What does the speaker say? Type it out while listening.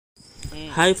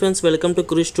Hi friends, welcome to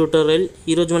Krish tutorial.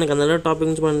 ఈరోజు మనకి అందరూ టాపిక్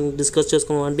నుంచి మనం డిస్కస్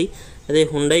చేసుకోమండి. అదే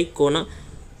హుండై కోనా.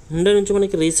 హుండై నుంచి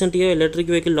మనకి రీసెంట్గా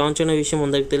ఎలక్ట్రిక్ వెహికల్ లాంచ్ అయిన విషయం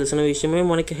అందరికి తెలిసిన విషయమే.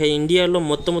 మనకి ఇండియాలో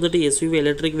మొట్టమొదటి ఎస్యూవీ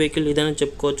ఎలక్ట్రిక్ వెహికల్ ఇదని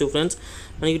చెప్పుకోవచ్చు ఫ్రెండ్స్.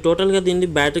 మనకి టోటల్గా దీన్ని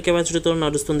బ్యాటరీ కెపాసిటీతో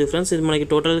నడుస్తుంది ఫ్రెండ్స్. ఇది మనకి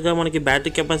టోటల్గా మనకి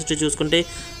బ్యాటరీ కెపాసిటీ చూసుకుంటే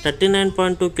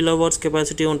 39.2 kW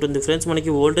కెపాసిటీ ఉంటుంది ఫ్రెండ్స్.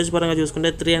 మనకి వోల్టేజ్ పరంగా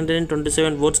చూసుకుంటే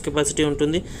 327 volts కెపాసిటీ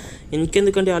ఉంటుంది.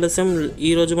 ఇంకెందుకంటే ఆలస్యం,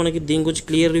 ఈరోజు మనకి దీని గురించి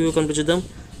clear review కనిపించుద్దాం.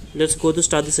 Let's go to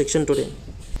start the section today.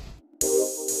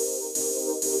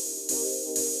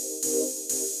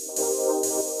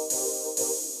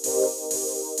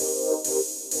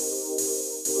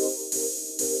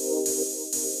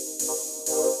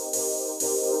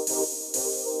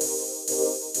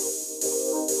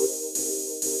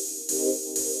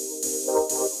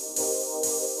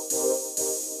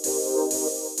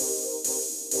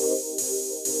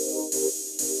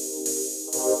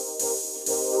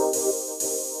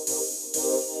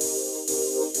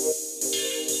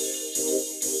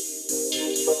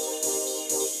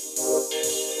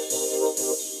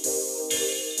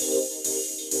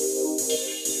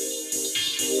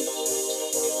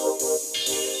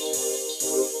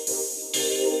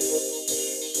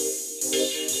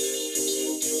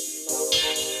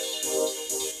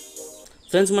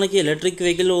 Friends, మనకి ఎలక్ట్రిక్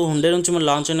వెహికల్ హుండై నుంచి మనం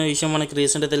లాంచ్ అయిన విషయం మనకి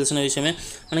రీసెంట్గా తెలిసిన విషయమే.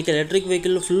 మనకి electric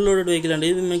vehicle full loaded vehicle అండి.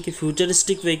 ఇది మనకి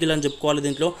ఫ్యూచరిస్టిక్ వెహికల్ అని చెప్పుకోవాలి.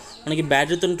 దీంట్లో మనకి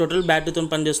బ్యాటరీతో టోటల్ బ్యాటరీతో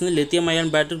పనిచేస్తుంది. లిథియం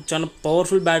అయాన్ బ్యాటరీ, చాలా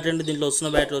పవర్ఫుల్ బ్యాటరీ అండి. దీంట్లో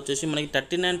వస్తున్న బ్యాటరీ వచ్చేసి మనకి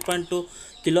 39.2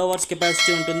 kW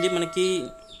కెపాసిటీ ఉంటుంది. మనకి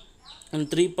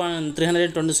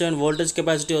 327 voltage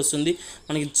కెపాసిటీ వస్తుంది.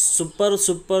 మనకి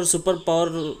సూపర్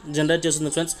పవర్ జనరేట్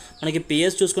చేస్తుంది ఫ్రెండ్స్. మనకి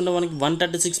పిఎస్ చూసుకుంటే మనకి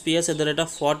 136 PS at the rate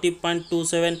of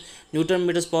 40.27 Nm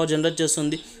power generate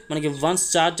చేస్తుంది. మనకి వన్స్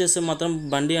ఛార్జ్ చేస్తే మాత్రం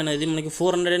బండి అనేది మనకి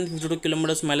 452 km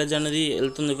మైలేజ్ అనేది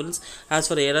వెళ్తుంది friends. As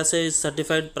for ARAI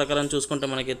certified ప్రకారం చూసుకుంటే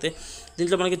మనకైతే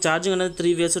దీంట్లో మనకి ఛార్జింగ్ అనేది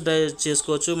 3 ways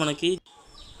చేసుకోవచ్చు.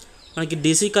 మనకి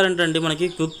డీసీ కరెంట్ అండి. మనకి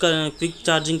క్విక్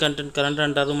ఛార్జింగ్ కరెంట్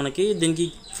అంటారు. మనకి దీనికి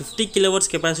 50 kW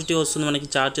కెపాసిటీ వస్తుంది. మనకి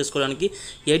ఛార్జ్ చేసుకోవడానికి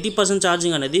 80%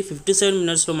 ఛార్జింగ్ అనేది 57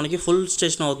 minutesలో మనకి ఫుల్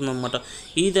స్టేషన్ అవుతుంది అనమాట.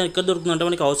 ఇది ఎక్కడ దొరుకుతుందంటే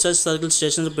మనకి out side circle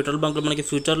stations, petrol బంక్లో మనకి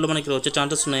ఫ్యూచర్లో మనకి వచ్చే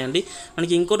ఛాన్సెస్ ఉన్నాయండి.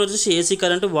 మనకి ఇంకోటి వచ్చేసి AC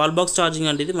current wall box charging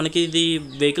అండి. ఇది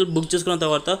వెహికల్ బుక్ చేసుకున్న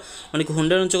తర్వాత మనకి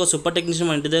హుండై నుంచి ఒక సూపర్ టెక్నీషియన్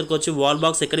మన ఇంటి దగ్గరకు వచ్చి వాల్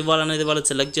బాక్స్ ఎక్కడ ఇవ్వాలనేది వాళ్ళు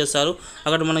సెలెక్ట్ చేస్తారు.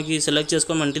 అక్కడ మనకి సెలెక్ట్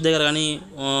చేసుకొని మన ఇంటి దగ్గర కానీ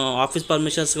ఆఫీస్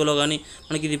పర్మిషన్స్లో కానీ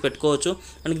మనకి ఇది పెట్టుకోవచ్చు.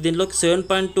 మనకి దీంట్లో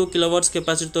 7.2 kW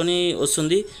కెపాసిటీతో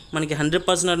వస్తుంది. మనకి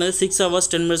 100% అనేది 6 hours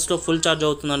 10 minutesలో ఫుల్ ఛార్జ్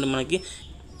అవుతుందండి. మనకి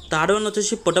థర్డ్ వన్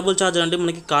వచ్చేసి పోర్టబుల్ ఛార్జర్ అండి.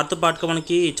 మనకి కార్తో పాటుగా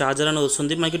మనకి ఛార్జర్ అనేది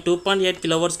వస్తుంది. మనకి 2.8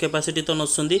 kW కెపాసిటీతో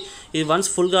వస్తుంది. ఇది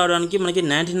వన్స్ ఫుల్ కావడానికి మనకి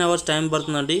 19 hours టైం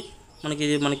పడుతుందండి.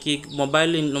 మనకి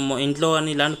మొబైల్ ఇంట్లో కానీ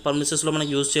ఇలాంటి పర్మిషన్స్లో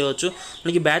మనకి యూజ్ చేయవచ్చు.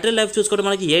 మనకి బ్యాటరీ లైఫ్ చూసుకుంటే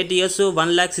మనకి 8 years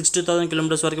 1,60,000 km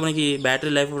వరకు మనకి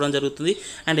బ్యాటరీ లైఫ్ ఇవ్వడం జరుగుతుంది.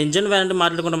 అండ్ ఇంజన్ వారంటీ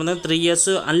మాట్లాడుకుంటే మనం 3 years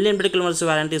అన్లిమిటెడ్ కిలోమీటర్స్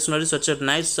వారంటీ ఇస్తున్నారు. సచ్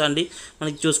నైస్ అండి.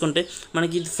 మనకి చూసుకుంటే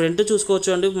మనకి ఫ్రంట్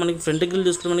చూసుకోవచ్చు అండి. మనకి ఫ్రంట్ గ్రిల్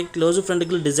చూసుకుంటే మనకి క్లోజ్ ఫ్రంట్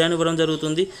గ్రిల్ డిజైన్ ఇవ్వడం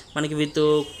జరుగుతుంది. మనకి విత్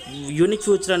యూనిక్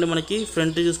ఫ్యూచర్ అండి. మనకి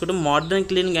ఫ్రంట్ చూసుకుంటే modern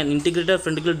cleaning and integrated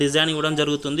front grill design ఇవ్వడం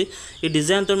జరుగుతుంది. ఈ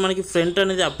డిజైన్తో మనకి ఫ్రంట్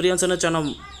అనేది అపిరియన్స్ అనేది చాలా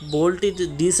బోల్టీ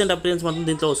డీసెంట్ అపిరియన్స్ మాత్రం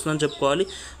దీంట్లో వస్తుందని చెప్పుకోవాలి.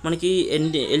 మనకి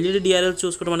LED DRL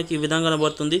చూసుకుంటే మనకి ఈ విధంగా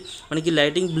కనబడుతుంది. మనకి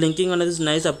లైటింగ్ బ్లింకింగ్ అనేది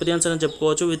నైస్ అపిరియన్స్ అని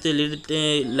చెప్పుకోవచ్చు. విత్ LED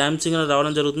ల్యాంప్సింగ్ అనేది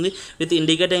రావడం జరుగుతుంది. With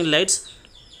indicating lights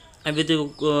and with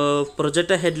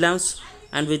projector head lamps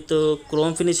and with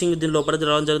chrome finishing దీని లోపల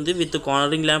రావడం జరుగుతుంది. విత్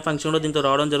కార్నరింగ్ ల్యాంప్ ఫంక్షన్ కూడా దీంతో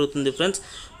రావడం జరుగుతుంది ఫ్రెండ్స్.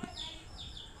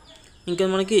 ఇంకా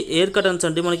మనకి ఎయిర్ కటన్స్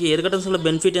అంటే మనకి ఎయిర్ కటన్స్ వల్ల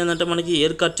బెనిఫిట్ ఏంటంటే మనకి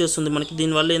ఎయిర్ కట్ చేస్తుంది. మనకి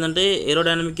దీనివల్ల ఏంటంటే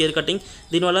ఏరోడైనమిక్ ఎయిర్ కటింగ్,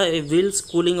 దీనివల్ల వీల్స్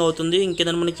కూలింగ్ అవుతుంది.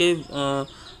 ఇంకేంటంటే మనకి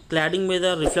క్లాడింగ్ మీద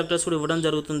రిఫ్లెక్టర్స్ కూడా ఇవ్వడం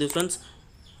జరుగుతుంది ఫ్రెండ్స్.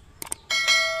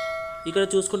 ఇక్కడ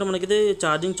చూసుకుంటే మనకైతే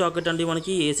ఛార్జింగ్ సాకెట్ అండి.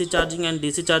 మనకి AC charging and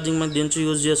DC charging మనకి దీని నుంచి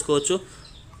యూజ్ చేసుకోవచ్చు.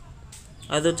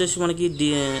 అది వచ్చేసి మనకి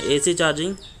ఏసీ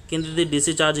ఛార్జింగ్, కిందది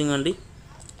డీసీ ఛార్జింగ్ అండి.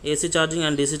 AC charging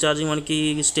and DC charging మనకి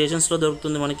స్టేషన్స్లో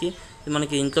దొరుకుతుంది.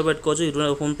 మనకి ఇంట్లో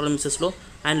పెట్టుకోవచ్చు home ప్రమిసెస్లో.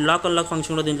 And lock unlock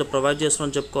function కూడా దీంట్లో ప్రొవైడ్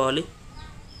చేస్తున్నామని చెప్పుకోవాలి.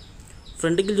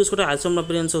 ఫ్రంట్ గ్రిల్ చూసుకుంటే ఐసోమ్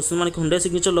అపిరియన్స్ వస్తుంది. మనకి హుండై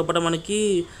సిగ్నేచర్ లోపల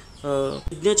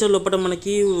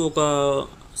మనకి ఒక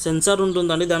సెన్సార్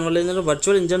ఉంటుందండి. దానివల్ల ఏంటంటే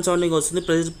వర్చువల్ ఇంజన్ సౌండింగ్ వస్తుంది.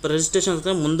 రిజిస్ట్రేషన్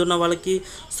వస్తే ముందున్న వాళ్ళకి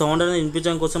సౌండ్ అనేది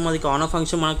వినిపించడం కోసం అది ఆన్ ఆఫ్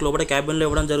ఫంక్షన్ మనకి లోపల క్యాబిన్లో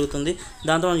ఇవ్వడం జరుగుతుంది.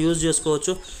 దాంతో మనం యూజ్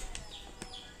చేసుకోవచ్చు.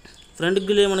 ఫ్రంట్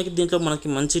గ్రిల్ మనకి దీంట్లో మనకి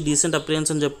మంచి డీసెంట్ అపిరియన్స్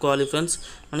అని చెప్పుకోవాలి ఫ్రెండ్స్.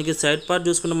 మనకి సైడ్ పార్ట్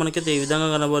చూసుకుంటే మనకైతే ఈ విధంగా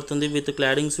కనబడుతుంది. విత్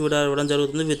క్లాడింగ్స్ కూడా ఇవ్వడం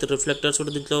జరుగుతుంది. విత్ రిఫ్లెక్టర్స్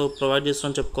కూడా దీంట్లో ప్రొవైడ్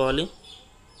చేస్తామని చెప్పుకోవాలి.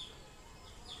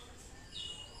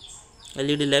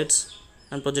 LED lights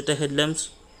and projector head lamps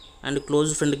and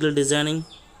close front grill designing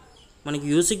మనకి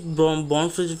యూసిక్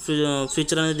బాండ్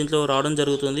ఫీచర్ అనేది దీంట్లో రావడం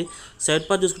జరుగుతుంది. సైడ్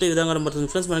పార్ట్ చూసుకుంటే ఈ విధంగా కనబడుతుంది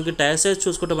ఫ్రెండ్స్. మనకి టైర్ సైజ్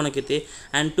చూసుకుంటే మనకైతే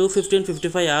and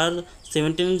 215/55R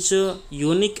 17"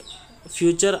 unique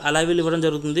future Alai wheel ఇవ్వడం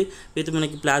జరుగుతుంది. విత్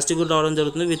మనకి ప్లాస్టిక్ కూడా రావడం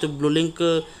జరుగుతుంది. విత్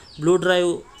బ్లూ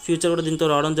డ్రైవ్ ఫ్యూచర్ కూడా దీంతో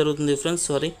రావడం జరుగుతుంది ఫ్రెండ్స్.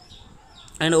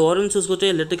 అండ్ ఓఆర్ఎం చూసుకుంటే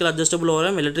electrical adjustable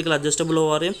ORM,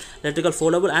 electrical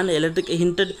foldable and electric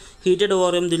heated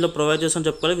ORM దీంట్లో ప్రొవైడ్ చేస్తామని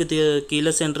చెప్పుకోవాలి. విత్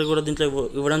కీలెస్ ఎంట్రీ కూడా దీంట్లో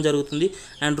ఇవ్వడం జరుగుతుంది.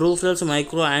 And roof రెల్స్,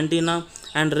 micro antenna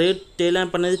and rate tail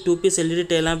lamp అనేది 2 piece LED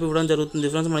టైల్ ల్యాంప్ ఇవ్వడం జరుగుతుంది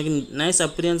ఫ్రెండ్స్. మనకి నైస్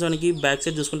అపిరియన్స్ మనకి బ్యాక్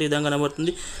సైడ్ చూసుకుంటే ఈ విధంగా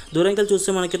కనబడుతుంది. దూరంకి వెళ్ళి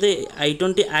చూస్తే మనకైతే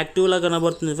i20 యాక్టివ్ లాగా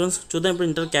కనబడుతుంది ఫ్రెండ్స్. చూద్దాం ఇప్పుడు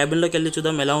ఇంటర్ క్యాబిన్లోకి వెళ్ళి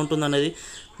చూద్దాం ఎలా ఉంటుంది అనేది.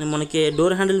 మనకి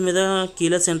డోర్ హ్యాండిల్ మీద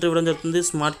కీలెస్ ఎంట్రీ ఇవ్వడం జరుగుతుంది.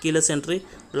 Smart keyless entry,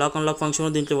 lock and lock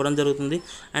function దీంట్లో ఇవ్వడం జరుగుతుంది.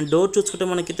 అండ్ డోర్ చూసుకుంటే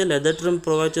మనకైతే లెదర్ ట్రిమ్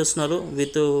ప్రొవైడ్ చేస్తున్నారు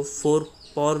with 4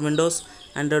 power Windows.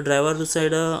 And driver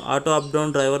side auto up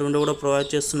down driver window కూడా ప్రొవైడ్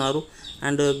చేస్తున్నారు.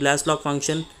 And glass lock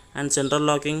function and central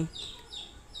locking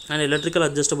and electrical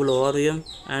adjustable ORM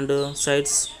and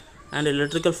sides and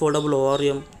electrical foldable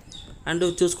ORM. And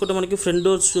చూసుకుంటే మనకి front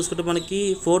doors చూసుకుంటే మనకి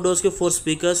 4 doors 4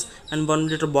 speakers and 1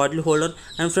 liter bottle holder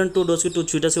and front 2 doors 2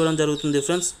 cheaters ఇవ్వడం జరుగుతుంది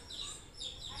friends.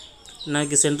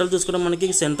 మనకి central చూసుకుంటే మనకి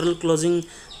central closing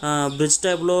bridge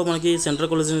టైప్లో మనకి సెంట్రల్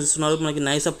క్లోజింగ్ ఇస్తున్నారు. మనకి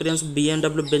నైస్ అపిరియన్స్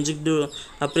BMW బెంజిక్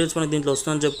అపిరియన్స్ మనకి దీంట్లో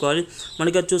వస్తుందని చెప్పుకోవాలి.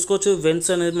 మనకి అది చూసుకోవచ్చు.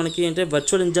 వెంట్స్ అనేది మనకి అంటే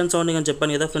వర్చువల్ ఇంజన్ సౌండింగ్ అని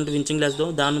చెప్పాను కదా ఫ్రంట్ వించింగ్ గ్లాస్లో,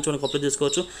 దాని నుంచి మనకి అప్లై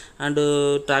చేసుకోవచ్చు. And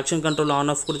traction control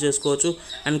on off కూడా చేసుకోవచ్చు.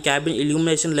 And cabin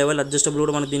illumination level adjustable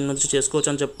కూడా మనకి దీని నుంచి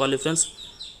చేసుకోవచ్చు అని చెప్పుకోవాలి ఫ్రెండ్స్.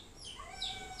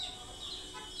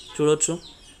 చూడవచ్చు.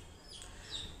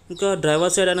 ఇంకా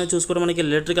డ్రైవర్ సైడ్ అనేది చూసుకుంటే మనకి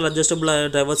ఎలక్ట్రికల్ అడ్జస్టబుల్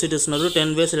డ్రైవర్ సీట్ ఇస్తున్నారు. 10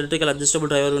 ways electrical adjustable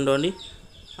driver window అండి.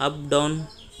 Up down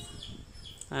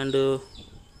and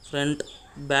front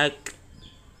back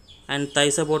and thigh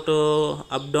support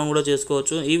up down కూడా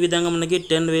చేసుకోవచ్చు. ఈ విధంగా మనకి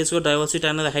 10 ways డ్రైవర్ సీట్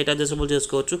అనేది హైట్ అడ్జస్టబుల్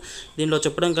చేసుకోవచ్చు. దీంట్లో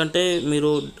చెప్పడం కంటే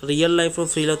మీరు రియల్ లైఫ్లో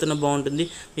ఫీల్ అవుతున్న బాగుంటుంది.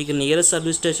 మీకు nearest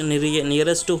service station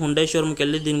nearest Hyundai షోరూమ్కి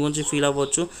వెళ్ళి దీని గురించి ఫీల్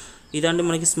అవ్వచ్చు. ఇదంటే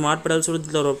మనకి స్మార్ట్ పెడల్స్ కూడా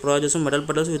దీంట్లో ప్రొవైడ్ చేస్తాం. Metal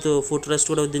pedals with foot rest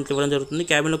కూడా దీంట్లో ఇవ్వడం జరుగుతుంది.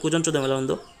 క్యాబిన్లో కూర్చొని చూద్దాం ఎలా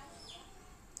ఉందో.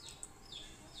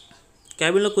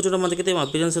 క్యాబిన్లో కూర్చోవడం మనకైతే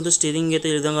అపిరియన్స్ అయితే స్టీరింగ్ అయితే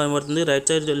ఈ విధంగా కనబడుతుంది.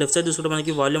 లెఫ్ట్ సైడ్ చూసుకుంటే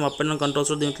మనకి volume up and down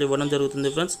controls కూడా దీంట్లో ఇవ్వడం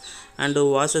జరుగుతుంది friends. And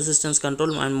voice assistance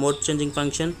control and mode changing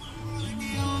function.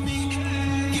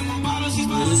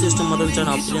 Music system మాత్రం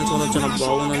చాలా అపిరియన్స్ మాత్రం చాలా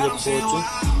బాగుందని చెప్పుకోవచ్చు.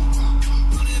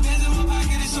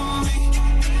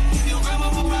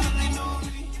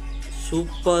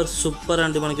 సూపర్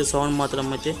అండి. మనకి సౌండ్ మాత్రం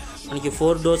అయితే మనకి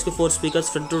 4 doors 4 speakers,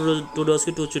 front 2 doors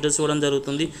 2 cheaters ఇవ్వడం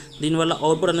జరుగుతుంది. దీనివల్ల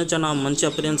అవుట్పుట్ అనేది చాలా మంచి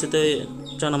అపిరియన్స్ అయితే,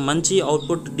 చాలా మంచి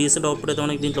అవుట్పుట్, డీసెంట్ అవుట్పుట్ అయితే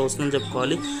మనకి దీంట్లో వస్తుందని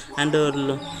చెప్పుకోవాలి. అండ్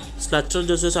క్లస్టర్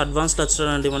చూసేసి అడ్వాన్స్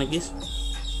క్లస్టర్ అండి. మనకి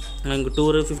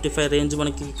 255 రేంజ్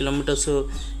మనకి కిలోమీటర్స్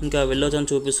ఇంకా వెళ్ళొచ్చు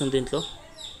అని చూపిస్తుంది దీంట్లో.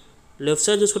 లెఫ్ట్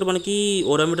సైడ్ చూసుకుంటే మనకి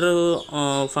ఓడోమీటర్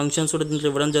ఫంక్షన్స్ కూడా దీంట్లో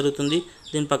ఇవ్వడం జరుగుతుంది.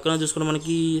 దీని పక్కన చూసుకుంటే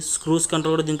మనకి స్క్రూస్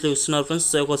కంట్రోల్ కూడా దీంట్లో ఇస్తున్నారు ఫ్రెండ్స్.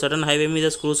 ఒక సడన్ హైవే మీద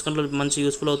స్క్రూస్ కంట్రోల్ మంచి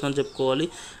యూస్ఫుల్ అవుతుందని చెప్పుకోవాలి.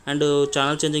 And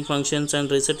channel changing functions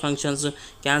and reset functions,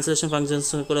 cancellation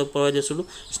functions కూడా ప్రొవైడ్ చేస్తున్నారు.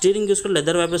 స్టీరింగ్ చూసుకుంటే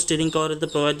లెదర్ వైపర్ స్టీరింగ్ కవర్ అయితే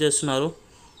ప్రొవైడ్ చేస్తున్నారు.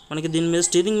 మనకి దీని మీద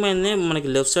స్టీరింగ్ మీదనే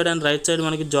మనకి left side and right side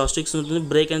మనకి జాస్టిక్స్ ఉంటుంది.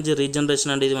 బ్రేక్ ఎనర్జీ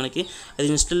రీజనరేషన్ అండి ఇది మనకి, అది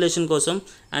ఇన్స్టలేషన్ కోసం.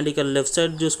 అండ్ ఇక్కడ లెఫ్ట్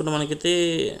సైడ్ చూసుకుంటే మనకైతే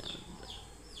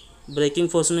బ్రేకింగ్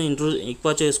ఫోర్స్ని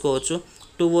ఎక్కువ చేసుకోవచ్చు.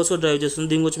 2 ways డ్రైవ్ చేస్తుంది.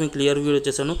 దీని గురించి మీకు క్లియర్ వ్యూ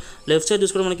వచ్చేసాను. లెఫ్ట్ సైడ్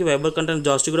చూసుకుంటే మనకి వైబర్ కంటెంట్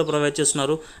జాస్టిక్ కూడా ప్రొవైడ్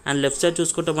చేస్తున్నారు. అండ్ లెఫ్ట్ సైడ్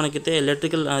చూసుకుంటే మనకైతే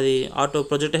ఎలక్ట్రికల్ అది auto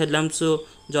project head lamps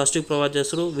joystick provide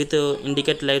చేస్తారు విత్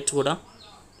ఇండికేట్ లైట్స్ కూడా.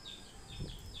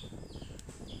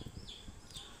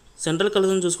 సెంట్రల్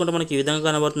కలర్స్ చూసుకుంటే మనకి ఈ విధంగా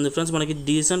కనబడుతుంది ఫ్రెండ్స్. మనకి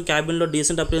డీసెంట్ క్యాబిన్లో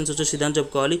డీసెంట్ అపిరియన్స్ వచ్చేసి ఇదని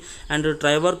చెప్పుకోవాలి. అండ్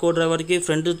కో డ్రైవర్కి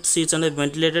ఫ్రంట్ సీట్స్ అనేది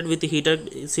వెంటిలేటెడ్ విత్ హీటెడ్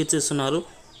సీట్స్ ఇస్తున్నారు.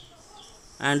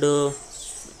 అండ్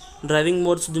డ్రైవింగ్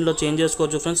మోడ్స్ దీంట్లో చేంజ్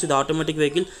చేసుకోవచ్చు ఫ్రెండ్స్. ఇది automatic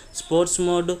vehicle, sports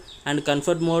mode and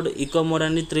comfort mode, eco mode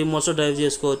అని 3 modes డ్రైవ్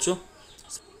చేసుకోవచ్చు.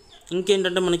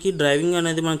 ఇంకేంటంటే మనకి డ్రైవింగ్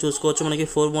అనేది మనం చూసుకోవచ్చు. మనకి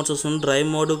 4 modes వస్తుంది. Drive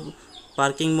mode,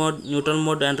 parking mode, neutral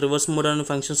mode and reverse mode అనే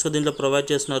ఫంక్షన్స్ దీంట్లో ప్రొవైడ్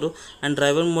చేస్తున్నారు. అండ్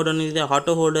డ్రైవర్ మోడ్ అనేది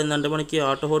ఆటో హోల్డ్ ఏంటంటే మనకి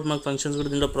ఆటో హోల్డ్ మనకి ఫంక్షన్స్ కూడా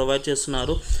దీంట్లో ప్రొవైడ్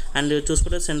చేస్తున్నారు. అండ్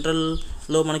చూసుకుంటే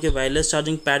సెంట్రల్లో మనకి వైర్లెస్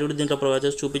ఛార్జింగ్ ప్యాడ్ కూడా దీంట్లో ప్రొవైడ్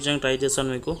చేసి చూపించడానికి ట్రై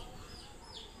చేస్తాను మీకు.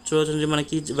 చూడొచ్చు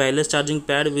మనకి wireless charging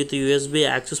pad with USB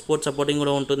access port supporting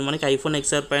కూడా ఉంటుంది. మనకి iPhone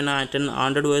XR పైన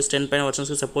 10 OS 10 పైన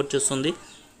వర్షన్స్కి సపోర్ట్ చేస్తుంది.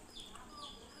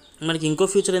 మనకి ఇంకో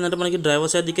ఫీచర్ ఏంటంటే మనకి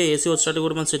డ్రైవర్ సైడ్ దిక్కే AC వచ్చేటట్టు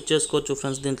కూడా మనం సెట్ చేసుకోవచ్చు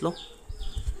ఫ్రెండ్స్. దీంట్లో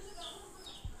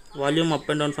volume up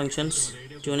and down functions,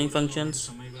 tuning functions,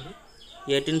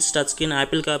 18" touch screen,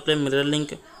 Apple CarPlay, mirror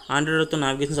link, ఆండ్రాయిడ్తో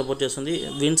navigation support చేస్తుంది.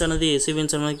 విన్స్ అనేది AC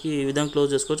విన్స్ మనకి ఈ విధంగా క్లోజ్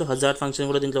చేసుకోవచ్చు. హజార్డ్ ఫంక్షన్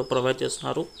కూడా దీంట్లో ప్రొవైడ్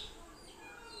చేస్తున్నారు.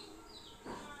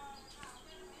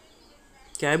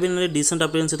 క్యాబిన్ అనేది డీసెంట్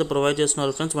అపిరియన్స్ అయితే ప్రొవైడ్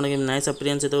చేస్తున్నారు ఫ్రెండ్స్. మనకి నైస్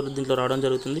అపిరియన్స్ అయితే దీంట్లో రావడం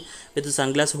జరుగుతుంది. With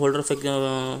sun glass holder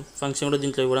function కూడా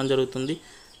దీంట్లో ఇవ్వడం జరుగుతుంది.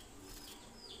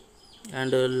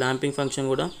 అండ్ ల్యాంపింగ్ ఫంక్షన్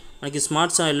కూడా మనకి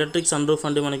స్మార్ట్ ఎలక్ట్రిక్ సన్ రూఫ్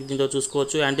అంటే మనకి దీంట్లో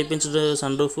చూసుకోవచ్చు. Anti pinched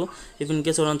sun roof. If in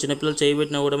case మనం చిన్నపిల్లలు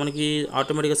చేయబెట్టినా కూడా మనకి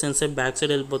ఆటోమేటిక్గా సెన్స్ అయ్యి బ్యాక్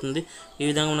సైడ్ వెళ్ళిపోతుంది. ఈ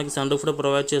విధంగా మనకి సన్ రూఫ్ కూడా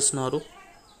ప్రొవైడ్ చేస్తున్నారు.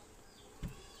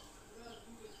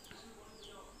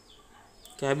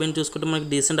 క్యాబిన్ చూసుకుంటే మనకి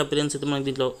డీసెంట్ అపిరియన్స్ అయితే మనకి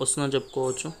దీంట్లో వస్తుందని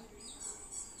చెప్పుకోవచ్చు.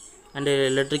 అండ్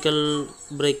ఎలక్ట్రికల్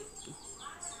బ్రేక్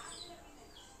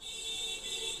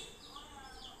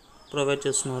ప్రొవైడ్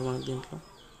చేస్తున్నారు మనకి దీంట్లో.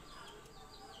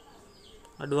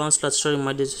 Advance cluster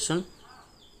ఇమర్జైజేషన్,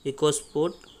 eco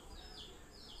sport,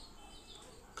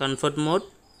 comfort mode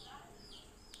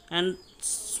and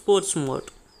sports mode.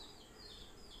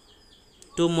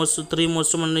 3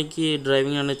 modes మనకి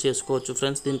డ్రైవింగ్ అనేది చేసుకోవచ్చు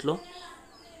ఫ్రెండ్స్. దీంట్లో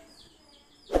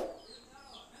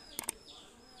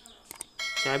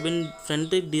క్యాబిన్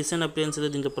ఫ్రంట్ డీసెంట్ అపిరియన్స్ అయితే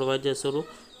దీంట్లో ప్రొవైడ్ చేస్తారు.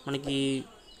 మనకి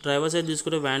డ్రైవర్ సైడ్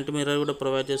తీసుకుంటే వ్యాంట్ మిర్రర్ కూడా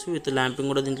ప్రొవైడ్ చేసి విత్ ల్యాంపింగ్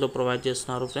కూడా దీంట్లో ప్రొవైడ్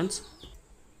చేస్తున్నారు ఫ్రెండ్స్.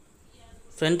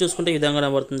 ఫ్రంట్ చూసుకుంటే ఈ విధంగా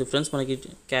కనబడుతుంది ఫ్రెండ్స్. మనకి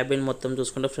క్యాబిన్ మొత్తం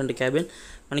చూసుకుంటే ఫ్రంట్ క్యాబిన్.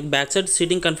 మనకి బ్యాక్ సైడ్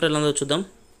సీటింగ్ కంఫర్ట్ ఎలా చూద్దాం.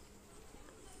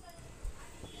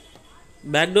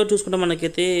 బ్యాక్ డోర్ చూసుకుంటే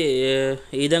మనకైతే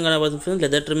ఈ విధంగా కనబడుతుంది ఫ్రెండ్స్.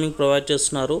 లెదర్ ట్రిమ్మింగ్ ప్రొవైడ్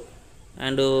చేస్తున్నారు.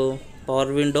 And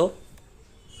power window,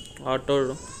 auto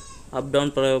up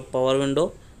down power window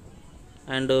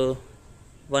and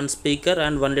 1 speaker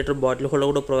and 1 litre bottle holder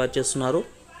కూడా ప్రొవైడ్ చేస్తున్నారు.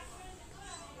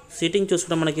 సీటింగ్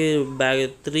చూసుకుంటే మనకి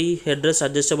 3 హెడ్ రెస్ట్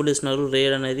అడ్జస్టబుల్ ఇస్తున్నారు.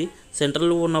 రేర్ అనేది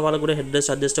సెంట్రల్లో ఉన్న వాళ్ళకి కూడా హెడ్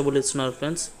రెస్ట్ అడ్జస్టబుల్ ఇస్తున్నారు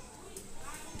ఫ్రెండ్స్.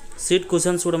 సీట్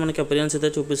కుషన్స్ కూడా మనకి అపిరియన్స్ అయితే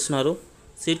చూపిస్తున్నారు.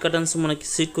 సీట్ కటన్స్ మనకి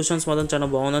సీట్ కుషన్స్ మాత్రం చాలా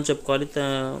బాగుందని చెప్పుకోవాలి.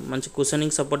 మంచి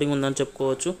కుషనింగ్ సపోర్టింగ్ ఉందని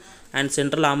చెప్పుకోవచ్చు. అండ్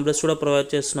సెంట్రల్ ఆర్మ్రెస్ట్ కూడా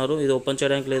ప్రొవైడ్ చేస్తున్నారు. ఇది ఓపెన్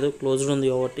చేయడానికి లేదు, క్లోజ్డ్ ఉంది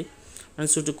కాబట్టి.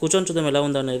 అండ్ కూర్చొని చూద్దాం ఎలా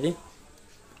ఉందనేది.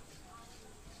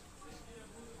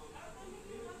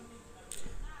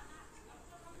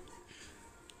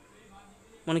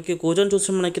 మనకి కూర్చొని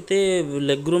చూస్తే మనకైతే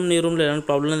లెగ్ రూమ్ నీ రూమ్లో ఎలాంటి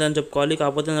ప్రాబ్లం లేదని చెప్పుకోవాలి.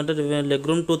 కాకపోతే ఏంటంటే లెగ్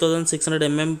రూమ్ 2600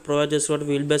 mm ప్రొవైడ్ చేస్తున్నారు.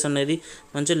 వీల్ బేస్ అనేది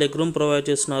మంచి లెగ్ రూమ్ ప్రొవైడ్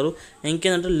చేస్తున్నారు.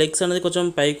 ఇంకేంటంటే లెగ్స్ అనేది కొంచెం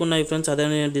పైకి ఉన్నాయి ఫ్రెండ్స్, అదే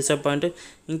డిసప్పాయింట్.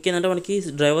 ఇంకేంటంటే మనకి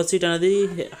డ్రైవర్ సీట్ అనేది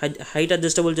హైట్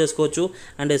అడ్జస్టబుల్ చేసుకోవచ్చు.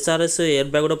 అండ్ SRS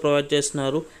ఎయిర్ బ్యాగ్ కూడా ప్రొవైడ్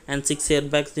చేస్తున్నారు. అండ్ 6 ఎయిర్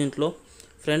బ్యాగ్స్ దీంట్లో.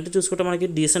 ఫ్రంట్ చూసుకుంటే మనకి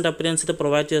డీసెంట్ అపిరియన్స్ అయితే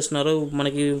ప్రొవైడ్ చేస్తున్నారు.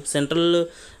 మనకి central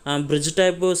bridge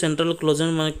type central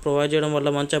closure మనకి ప్రొవైడ్ చేయడం వల్ల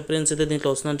మంచి అపిరియన్స్ అయితే దీంట్లో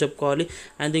వస్తుందని చెప్పుకోవాలి.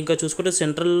 అండ్ ఇంకా చూసుకుంటే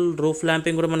సెంట్రల్ రూఫ్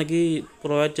ల్యాంపింగ్ కూడా మనకి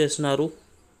ప్రొవైడ్ చేస్తున్నారు.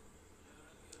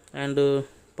 అండ్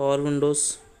పవర్ విండోస్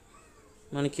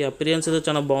మనకి అపిరియన్స్ అయితే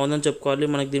చాలా బాగుందని చెప్పుకోవాలి.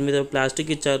 మనకి దీని మీద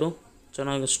ప్లాస్టిక్ ఇచ్చారు,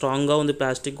 చాలా స్ట్రాంగ్గా ఉంది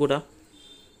ప్లాస్టిక్ కూడా.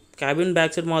 క్యాబిన్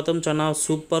బ్యాక్ సైడ్ మాత్రం చాలా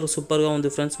సూపర్గా ఉంది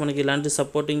ఫ్రెండ్స్. మనకి ఇలాంటి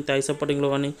సపోర్టింగ్ టై సపోర్టింగ్లో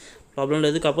కానీ ప్రాబ్లం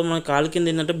లేదు. కాకపోతే మన కాలు కింద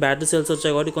ఏంటంటే బ్యాటరీ సెల్స్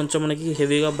వచ్చాయి కాబట్టి కొంచెం మనకి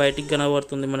హెవీగా బయటికి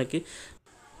కనబడుతుంది. మనకి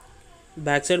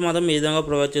బ్యాక్ సైడ్ మాత్రం ఈ విధంగా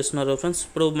ప్రొవైడ్ చేస్తున్నారు ఫ్రెండ్స్.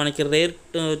 ఇప్పుడు మనకి రేర్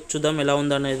చూద్దాం ఎలా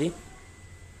ఉందనేది.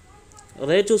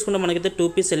 రేర్ చూసుకుంటే మనకైతే 2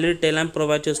 piece LED tail lamp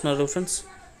provide చేస్తున్నారు ఫ్రెండ్స్.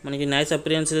 మనకి నైస్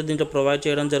అపిరియన్స్ అయితే దీంట్లో ప్రొవైడ్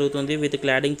చేయడం జరుగుతుంది. With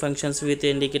cladding functions, with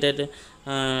indicated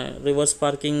reverse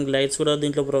parking lights కూడా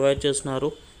దీంట్లో ప్రొవైడ్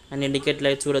చేస్తున్నారు. అండ్ ఇండికేట్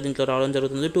లైట్స్ కూడా దీంట్లో రావడం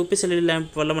జరుగుతుంది. 2 పీస్ LED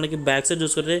ల్యాంప్ వల్ల మనకి బ్యాక్ సైడ్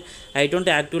చూసుకుంటే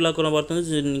i20 యాక్టివ్లా కనబడుతుంది.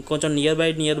 కొంచెం నియర్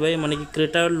బై మనకి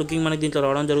క్రిటా లుకింగ్ మనకి దీంట్లో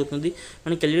రావడం జరుగుతుంది.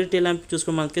 మనకి LED టైల్ ల్యాంప్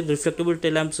చూసుకుంటే మనకి రిఫ్లెక్టబుల్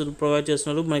టైల్ ల్యాంప్స్ ప్రొవైడ్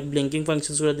చేస్తున్నారు. మనకి బ్లింకింగ్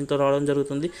ఫంక్షన్స్ కూడా దీంట్లో రావడం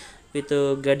జరుగుతుంది. With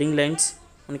guiding lines.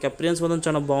 మనకి అపిరియన్స్ మొత్తం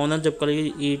చాలా బాగుందని చెప్పుకోవాలి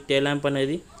ఈ టైల్ ల్యాంప్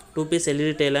అనేది. 2 piece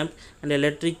LED tail lamp and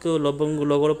electric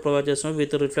logo కూడా ప్రొవైడ్ చేస్తున్నారు.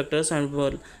 With reflectors and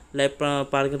light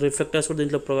parking reflectors కూడా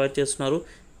దీంట్లో ప్రొవైడ్ చేస్తున్నారు.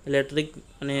 ఎలక్ట్రిక్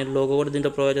అనే లోగో కూడా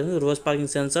దీంట్లో ప్రొవైడ్ చేస్తుంది. Reverse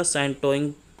parking sensors and toeing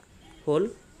whole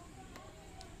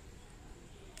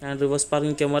and reverse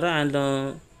parking camera and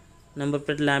number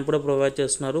plate lamp కూడా ప్రొవైడ్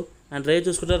చేస్తున్నారు. అండ్ రేట్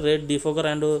చూసుకుంటే రేట్ డిఫోకర్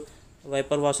అండ్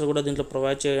వైపర్ వాషర్ కూడా దీంట్లో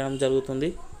ప్రొవైడ్ చేయడం జరుగుతుంది.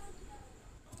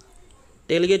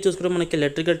 టెయిల్ గేట్ చూసుకుంటే మనకి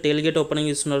ఎలక్ట్రికల్ టెయిల్ గేట్ ఓపెనింగ్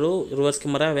ఇస్తున్నారు. రివర్స్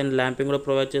కెమెరా అండ్ ల్యాంపింగ్ కూడా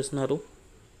ప్రొవైడ్ చేస్తున్నారు.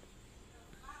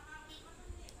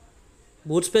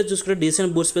 బూట్ స్పేస్ చూసుకుంటే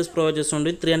డీసెంట్ బూట్ స్పేస్ ప్రొవైడ్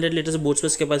చేస్తుంది. 300 లీటర్స్ బూట్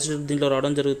స్పేస్ కెపాసిటీ దీంట్లో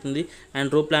రావడం జరుగుతుంది.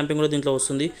 అండ్ రూప్ ల్యాంపింగ్ కూడా దీంట్లో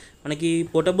వస్తుంది. మనకి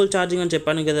పోర్టబుల్ ఛార్జింగ్ అని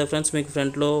చెప్పాను కదా ఫ్రెండ్స్ మీకు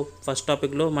ఫ్రంట్లో ఫస్ట్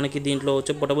టాపిక్లో. మనకి దీంట్లో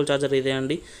వచ్చే పోర్టబుల్ ఛార్జర్ ఇదే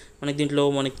అండి. మనకి దీంట్లో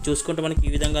మనకి చూసుకుంటే మనకి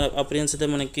ఈ విధంగా అపిరియన్స్ అయితే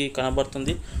మనకి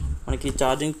కనబడుతుంది. మనకి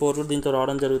ఛార్జింగ్ పోర్ట్ దీంట్లో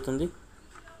రావడం జరుగుతుంది.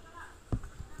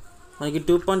 మనకి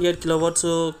 2.8 kW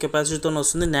కెపాసిటీతో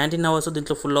వస్తుంది. 19 hours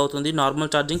దీంట్లో ఫుల్ అవుతుంది. నార్మల్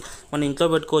ఛార్జింగ్ మనం ఇంట్లో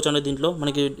పెట్టుకోవచ్చు అండి. దీంట్లో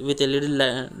మనకి విత్ LED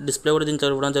డిస్ప్లే కూడా దీంట్లో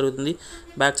ఇవ్వడం జరుగుతుంది.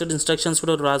 బ్యాక్ సైడ్ ఇన్స్ట్రక్షన్స్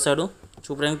కూడా రాశాడు,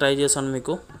 చూపడానికి ట్రై చేశాను,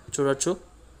 మీకు చూడొచ్చు.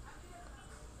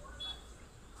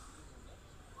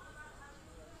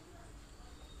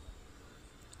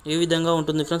 ఈ విధంగా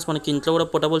ఉంటుంది ఫ్రెండ్స్. మనకి ఇంట్లో కూడా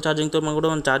పోర్టబుల్ ఛార్జింగ్తో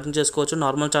మనం ఛార్జింగ్ చేసుకోవచ్చు.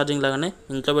 నార్మల్ ఛార్జింగ్ లాగానే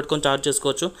ఇంట్లో పెట్టుకొని ఛార్జ్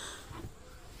చేసుకోవచ్చు.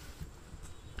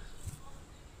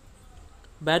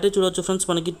 బ్యాటరీ చూడవచ్చు ఫ్రెండ్స్,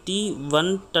 మనకి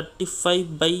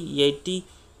T135/80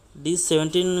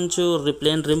 D17 నుంచి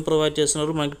ప్లేన్ రిమ్ ప్రొవైడ్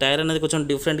చేస్తున్నారు. మనకి టైర్ అనేది కొంచెం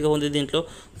డిఫరెంట్గా ఉంది దీంట్లో,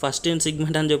 ఫస్ట్ ఇన్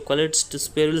సెగ్మెంట్ అని చెప్పుకోవాలి.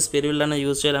 స్పేర్ వీల్ అనేది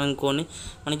యూజ్ చేయాలనుకోని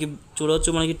మనకి చూడవచ్చు.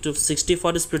 మనకి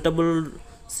 60/40 స్ప్లిటబుల్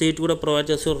సీట్ కూడా ప్రొవైడ్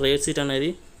చేస్తారు. రేర్ సీట్ అనేది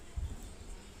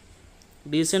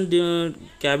decent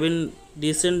cabin,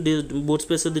 decent boot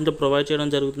space దీంట్లో ప్రొవైడ్ చేయడం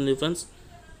జరుగుతుంది ఫ్రెండ్స్.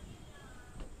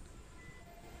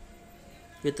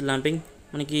 విత్ ల్యాంపింగ్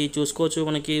మనకి చూసుకోవచ్చు.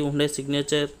 మనకి ఉండే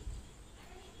సిగ్నేచర్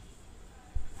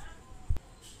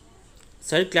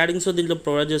సైడ్ క్లాడింగ్స్ దీంట్లో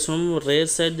ప్రొవైడ్ చేస్తున్నాం. రేర్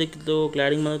సైడ్ దీంట్లో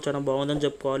క్లాడింగ్ అనేది చాలా బాగుందని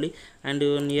చెప్పుకోవాలి. అండ్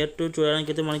నియర్ టు చూడడానికి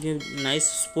అయితే మనకి నైస్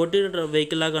స్పోర్టీ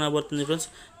వెహికల్ లాగా కనబడుతుంది ఫ్రెండ్స్.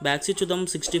 బ్యాక్ సీట్ చూద్దాం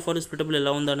 60/40 స్ప్లిటబుల్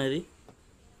ఎలా ఉందనేది.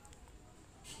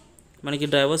 మనకి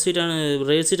డ్రైవర్ సీట్ అనేది,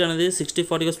 రేర్ సీట్ అనేది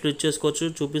 60/40గా స్ప్లిట్ చేసుకోవచ్చు.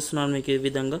 చూపిస్తున్నాను మీకు ఈ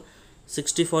విధంగా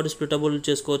 60/40 స్ప్లిటబుల్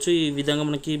చేసుకోవచ్చు. ఈ విధంగా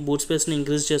మనకి బూట్ స్పేస్ని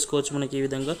ఇంక్రీజ్ చేసుకోవచ్చు మనకి ఈ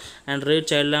విధంగా. అండ్ రేర్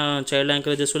చైల్డ్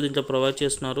యాంకరేజెస్ కూడా దీంట్లో ప్రొవైడ్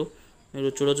చేస్తున్నారు. మీరు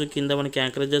చూడవచ్చు కింద మనకి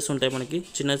యాంకరేజెస్ ఉంటాయి మనకి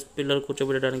చిన్న పిల్లలు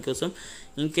కూర్చోబెట్టడానికి కోసం.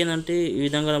 ఇంకేంటంటే ఈ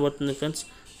విధంగా కనబడుతుంది ఫ్రెండ్స్.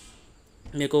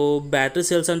 మీకు బ్యాటరీ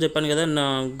సెల్స్ అని చెప్పాను కదా,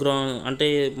 అంటే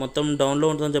మొత్తం డౌన్లో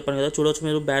ఉంటుందని చెప్పాను కదా. చూడవచ్చు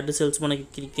మీరు బ్యాటరీ సెల్స్ మనకి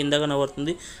కింద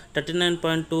కనబడుతుంది.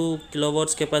 39.2 kW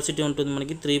కెపాసిటీ ఉంటుంది.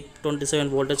 మనకి 327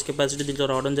 వోల్టేజ్ కెపాసిటీ దీంట్లో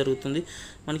రావడం జరుగుతుంది.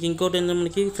 మనకి ఇంకోటి ఏంటంటే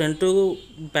మనకి ఫ్రంట్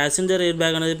ప్యాసింజర్ ఎయిర్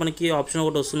బ్యాగ్ అనేది మనకి ఆప్షన్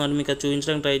ఒకటి వస్తుందని మీకు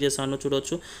చూపించడానికి ట్రై చేశాను.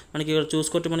 చూడవచ్చు మనకి ఇక్కడ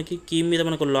చూసుకుంటే మనకి కీ మీద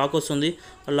మనకు లాక్ వస్తుంది.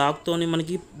 ఆ లాక్తోని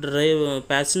మనకి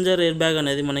ప్యాసింజర్ ఎయిర్ బ్యాగ్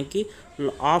అనేది మనకి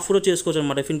ఆఫ్ కూడా చేసుకోవచ్చు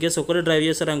అనమాట. ఇన్ కేసు ఒకరే డ్రైవ్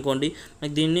చేస్తారనుకోండి,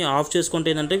 మనకి దీన్ని ఆఫ్ చేసుకుంటే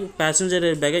ఏంటంటే ప్యాసింజర్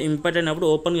ఎయిర్ బ్యాగ్ ఇంపాక్ట్ అయినప్పుడు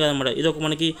ఓపెన్ కాదన్నమాట. ఇది ఒక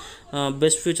మనకి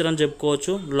బెస్ట్ ఫీచర్ అని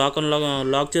చెప్పుకోవచ్చు.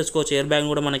 లాక్ చేసుకోవచ్చు ఎయిర్ బ్యాగ్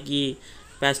కూడా, మనకి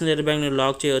ప్యాసింజర్ ఎయిర్ బ్యాగ్ని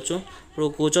లాక్ చేయవచ్చు. ఇప్పుడు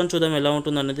కూర్చొని చూద్దాం ఎలా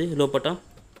ఉంటుంది అనేది. లోపల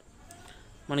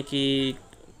మనకి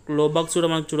లో బాక్స్ కూడా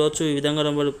మనకి చూడవచ్చు ఈ విధంగా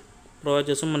ప్రొవైడ్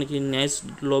చేస్తాం. మనకి నైస్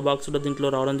లో బాక్స్ కూడా దీంట్లో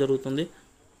రావడం జరుగుతుంది.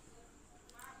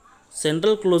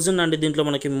 సెంట్రల్ క్లోజింగ్ అండి దీంట్లో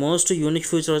మనకి మోస్ట్ యూనిక్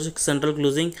ఫీచర్ వచ్చి central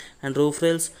closing and roof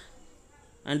rails.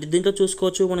 And దీంట్లో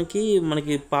చూసుకోవచ్చు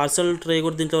మనకి పార్సల్ ట్రే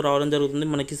కూడా దీంట్లో రావడం జరుగుతుంది.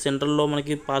 మనకి సెంట్రల్లో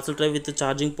మనకి parcel tray with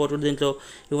charging port కూడా దీంట్లో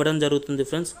ఇవ్వడం జరుగుతుంది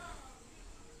ఫ్రెండ్స్.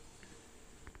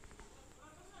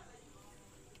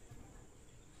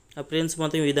 అపియరెన్స్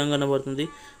మాత్రం ఈ విధంగా కనబడుతుంది.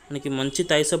 మనకి మంచి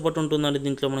థై సపోర్ట్ ఉంటుందండి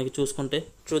దీంట్లో. మనకి చూసుకుంటే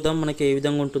చూద్దాం మనకి ఏ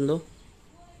విధంగా ఉంటుందో.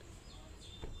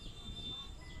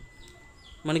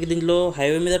 మనకి దీంట్లో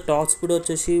హైవే మీద టాప్ స్పీడ్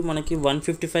వచ్చేసి మనకి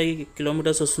 155 km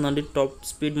వస్తుందండి టాప్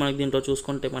స్పీడ్. మనకి దీంట్లో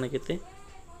చూసుకుంటే మనకైతే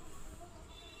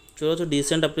చూడవచ్చు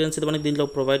డీసెంట్ అపియరెన్స్ అయితే మనకి దీంట్లో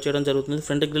ప్రొవైడ్ చేయడం జరుగుతుంది.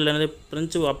 ఫ్రంట్ గ్రిల్ అనేది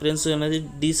అపియరెన్స్ అనేది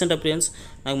డీసెంట్ అపియరెన్స్.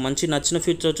 నాకు మంచి నచ్చిన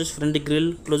ఫీచర్ వచ్చేసి ఫ్రంట్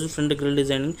గ్రిల్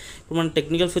డిజైనింగ్. ఇప్పుడు మన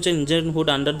technical feature engine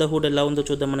hood, under the hood ఎలా ఉందో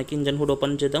చూద్దాం. మనకి ఇంజన్ హుడ్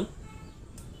ఓపెన్ చేద్దాం.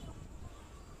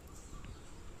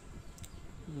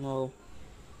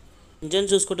 ఇంజన్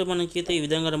చూసుకుంటే మనకి అయితే ఈ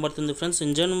విధంగా కనబడుతుంది friends.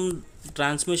 Engine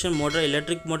transmission motor,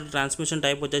 electric motor transmission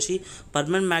type వచ్చేసి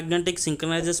పర్మనెంట్ మ్యాగ్నెటిక్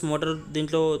సింక్రనైజెస్ మోటార్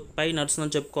దీంట్లో పై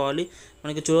నడుస్తుందని చెప్పుకోవాలి.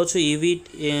 మనకి చూడవచ్చు ఈవీ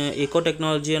ఎకో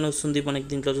టెక్నాలజీ అని వస్తుంది మనకి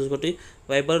దీంట్లో చూసుకుంటే.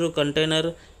 Wiper container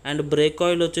and break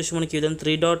oil వచ్చేసి మనకి విధంగా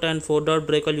 3 dot and 4 dot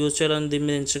break oil use చేయాలని దీని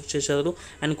మీద ఇన్స్ట్రక్ట్ చేశారు.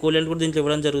 అండ్ కూలెంట్ కూడా దీంట్లో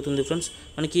ఇవ్వడం జరుగుతుంది ఫ్రెండ్స్.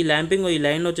 మనకి ఈ ల్యాంపింగ్ ఈ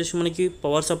లైన్ వచ్చేసి మనకి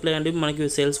పవర్ సప్లై అండి. మనకి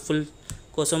సేల్స్ ఫుల్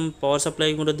కోసం పవర్ సప్లై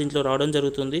కూడా దీంట్లో రావడం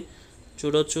జరుగుతుంది.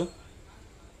 చూడవచ్చు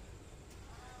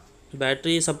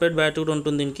బ్యాటరీ, సపరేట్ బ్యాటరీ కూడా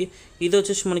ఉంటుంది దీనికి. ఇది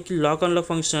వచ్చేసి మనకి లాక్ అండ్ లాక్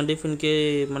ఫంక్షన్ అండి. దీనికి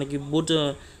మనకి బూట్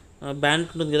బ్యాండ్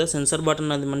ఉంటుంది కదా, సెన్సార్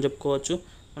బటన్ అది మనం చెప్పుకోవచ్చు.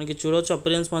 మనకి చూడవచ్చు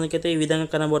అపియరెన్స్ మనకైతే ఈ విధంగా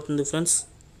కనబడుతుంది ఫ్రెండ్స్.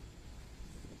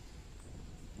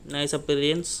 నైస్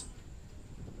అపియరెన్స్,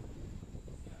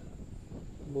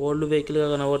 బోల్డ్ వెహికల్గా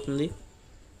కనబడుతుంది.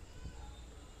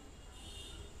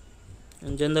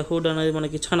 ఇంజన్ ద హుడ్ అనేది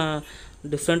మనకి చాలా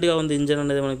డిఫరెంట్గా ఉంది. ఇంజన్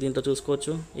అనేది మనకి దీంట్లో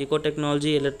చూసుకోవచ్చు. ఈకో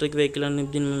టెక్నాలజీ ఎలక్ట్రిక్ వెహికల్ అని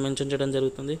దీన్ని మెన్షన్ చేయడం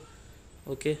జరుగుతుంది.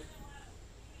 ఓకే,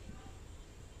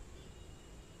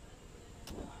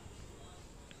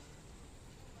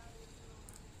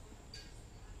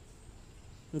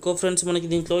 ఇంకో ఫ్రెండ్స్ మనకి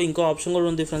దీంట్లో ఇంకో ఆప్షన్ కూడా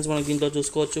ఉంది ఫ్రెండ్స్. మనకి దీంట్లో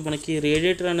చూసుకోవచ్చు మనకి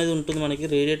రేడియేటర్ అనేది ఉంటుంది. మనకి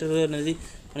రేడియేటర్ అనేది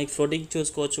మనకి ఫ్లోటింగ్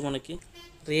చూసుకోవచ్చు. మనకి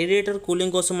రేడియేటర్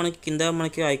కూలింగ్ కోసం మనకి కింద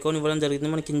మనకి ఐకాన్ ఇవ్వడం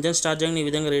జరుగుతుంది. మనకి ఇంజన్ స్టార్ట్ చేయగానే ఈ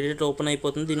విధంగా రేడియేటర్ ఓపెన్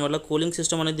అయిపోతుంది. దీనివల్ల కూలింగ్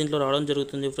సిస్టమ్ అనేది దీంట్లో రావడం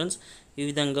జరుగుతుంది ఫ్రెండ్స్.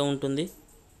 ఈ విధంగా ఉంటుంది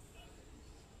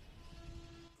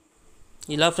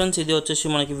ఇలా ఫ్రెండ్స్. ఇది వచ్చేసి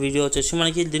మనకి వీడియో వచ్చేసి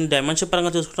మనకి దీని డైమెన్షన్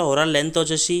పరంగా చూసుకుంటే ఓవరాల్ లెంత్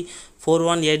వచ్చేసి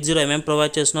 4180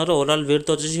 ప్రొవైడ్ చేస్తున్నారు. ఓవరాల్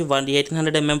విడ్త్ వచ్చేసి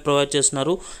 1800 ప్రొవైడ్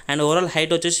చేస్తున్నారు. అండ్ ఓవరాల్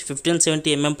హైట్ వచ్చేసి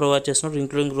 1570 ప్రొవైడ్ చేస్తున్నారు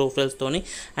including roof రేల్స్తోని.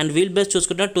 And wheel base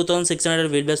చూసుకుంటే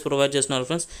 2600 వీల్ బేస్ ప్రొవైడ్ చేస్తున్నారు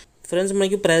ఫ్రెండ్స్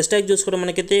మనకి ప్రైస్ ట్యాగ్ చూసుకుంటే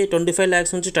మనకైతే 25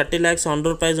 lakhs నుంచి 30 lakhs ఆన్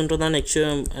రోడ్ ప్రైస్ ఉంటుందని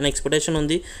ఎక్స్పెక్టేషన్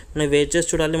ఉంది. మనం వెయిట్ చేసి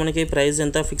చూడాలి మనకి ప్రైస్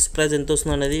ఎంత, ఫిక్స్ ప్రైస్ ఎంత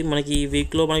వస్తుంది అనేది. మనకి ఈ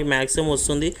వీక్లో మనకి మ్యాక్సిమం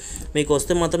వస్తుంది. మీకు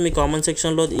వస్తే మాత్రం మీ కామెంట్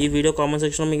సెక్షన్లో ఈ వీడియో కామెంట్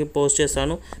సెక్షన్లో మీకు పోస్ట్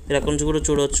చేస్తాను, మీరు అక్కడ నుంచి కూడా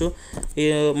చూడవచ్చు.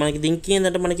 మనకి దీనికి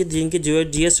ఏంటంటే మనకి దీనికి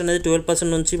జిఎస్టీ అనేది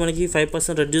 12% నుంచి మనకి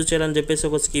 5% రెడ్యూస్ చేయాలని చెప్పేసి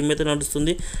ఒక స్కీమ్ అయితే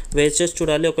నడుస్తుంది. వెయిట్ చేసి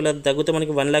చూడాలి, ఒకవేళ తగ్గితే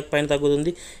మనకి 1 lakh పైన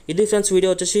తగ్గుతుంది. ఇది ఫ్రెండ్స్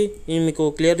వీడియో వచ్చేసి మీకు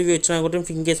క్లియర్ రివ్యూ ఇచ్చిన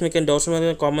కాబట్టి ఇన్ కేస్ మీకు డౌట్స్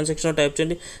కామెంట్ సెక్షన్లో టైప్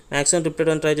చేయండి, మ్యాక్సిమం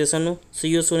రిప్లై ట్రై చేశాను. See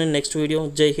you soon in next video.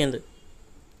 జై హింద్.